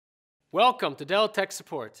Welcome to Dell Tech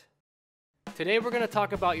Support. Today we're going to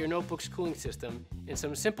talk about your notebook's cooling system and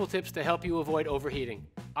some simple tips to help you avoid overheating.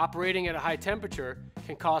 Operating at a high temperature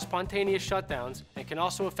can cause spontaneous shutdowns and can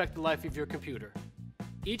also affect the life of your computer.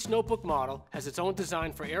 Each notebook model has its own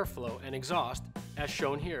design for airflow and exhaust, as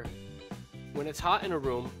shown here. When it's hot in a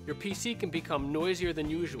room, your PC can become noisier than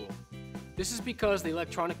usual. This is because the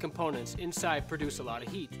electronic components inside produce a lot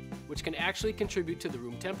of heat, which can actually contribute to the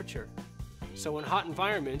room temperature. So in hot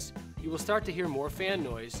environments, you will start to hear more fan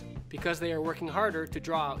noise because they are working harder to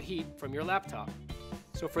draw out heat from your laptop.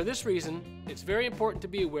 So for this reason, it's very important to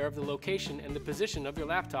be aware of the location and the position of your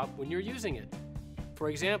laptop when you're using it. For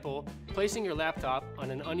example, placing your laptop on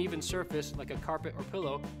an uneven surface like a carpet or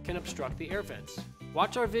pillow can obstruct the air vents.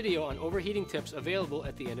 Watch our video on overheating tips available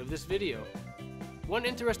at the end of this video. One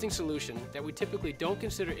interesting solution that we typically don't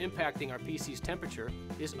consider impacting our PC's temperature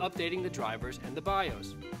is updating the drivers and the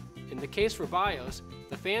BIOS. In the case for BIOS,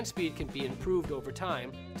 the fan speed can be improved over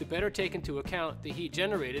time to better take into account the heat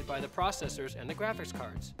generated by the processors and the graphics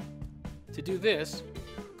cards. To do this,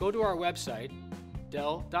 go to our website,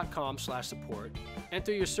 dell.com/support,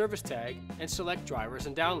 enter your service tag, and select drivers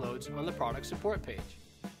and downloads on the product support page.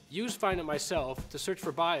 Use Find It Myself to search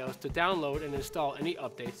for BIOS to download and install any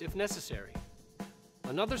updates if necessary.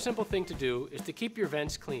 Another simple thing to do is to keep your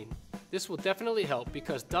vents clean. This will definitely help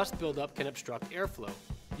because dust buildup can obstruct airflow.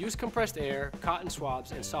 Use compressed air, cotton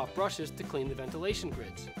swabs, and soft brushes to clean the ventilation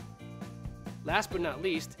grids. Last but not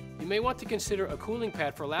least, you may want to consider a cooling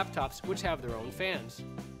pad for laptops which have their own fans.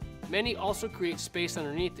 Many also create space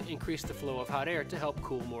underneath to increase the flow of hot air to help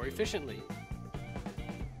cool more efficiently.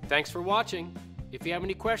 Thanks for watching. If you have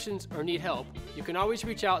any questions or need help, you can always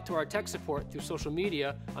reach out to our tech support through social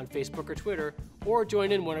media on Facebook or Twitter, or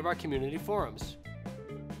join in one of our community forums.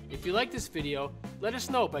 If you like this video, let us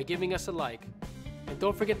know by giving us a like. And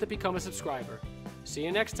don't forget to become a subscriber. See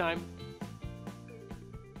you next time.